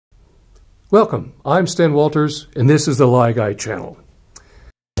Welcome, I'm Stan Walters, and this is the Lie Guy channel.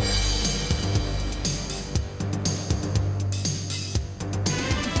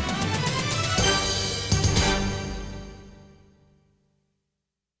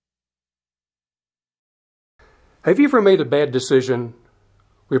 Have you ever made a bad decision?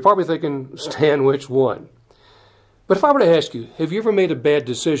 You're probably thinking, Stan, which one? But if I were to ask you, have you ever made a bad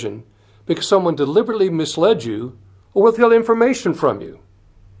decision because someone deliberately misled you or withheld information from you?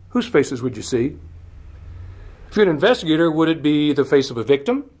 Whose faces would you see? If you're an investigator, would it be the face of a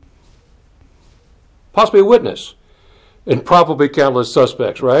victim? Possibly a witness. And probably countless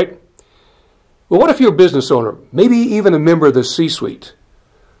suspects, right? Well, what if you're a business owner, maybe even a member of the C-suite?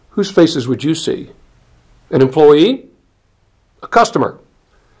 Whose faces would you see? An employee? A customer?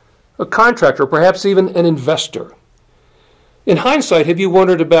 A contractor? Perhaps even an investor? In hindsight, have you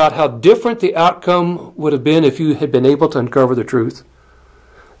wondered about how different the outcome would have been if you had been able to uncover the truth?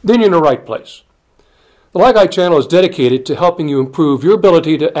 Then you're in the right place. The Lie Guy channel is dedicated to helping you improve your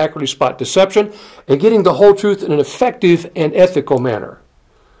ability to accurately spot deception and getting the whole truth in an effective and ethical manner.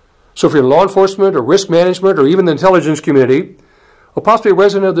 So if you're in law enforcement or risk management or even the intelligence community, or possibly a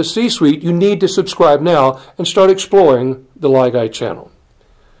resident of the C-suite, you need to subscribe now and start exploring the Lie Guy channel.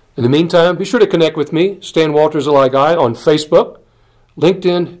 In the meantime, be sure to connect with me, Stan Walters, the Lie Guy, on Facebook,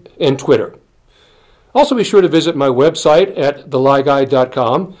 LinkedIn, and Twitter. Also, be sure to visit my website at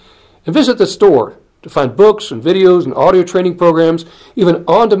thelieguy.com and visit the store to find books and videos and audio training programs, even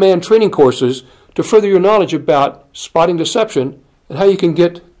on-demand training courses to further your knowledge about spotting deception and how you can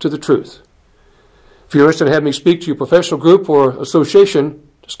get to the truth. If you're interested in having me speak to your professional group or association,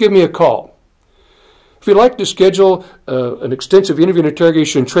 just give me a call. If you'd like to schedule an extensive interview and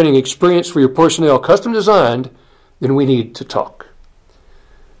interrogation training experience for your personnel custom designed, then we need to talk.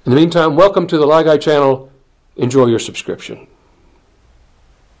 In the meantime, welcome to the Lie Guy channel. Enjoy your subscription.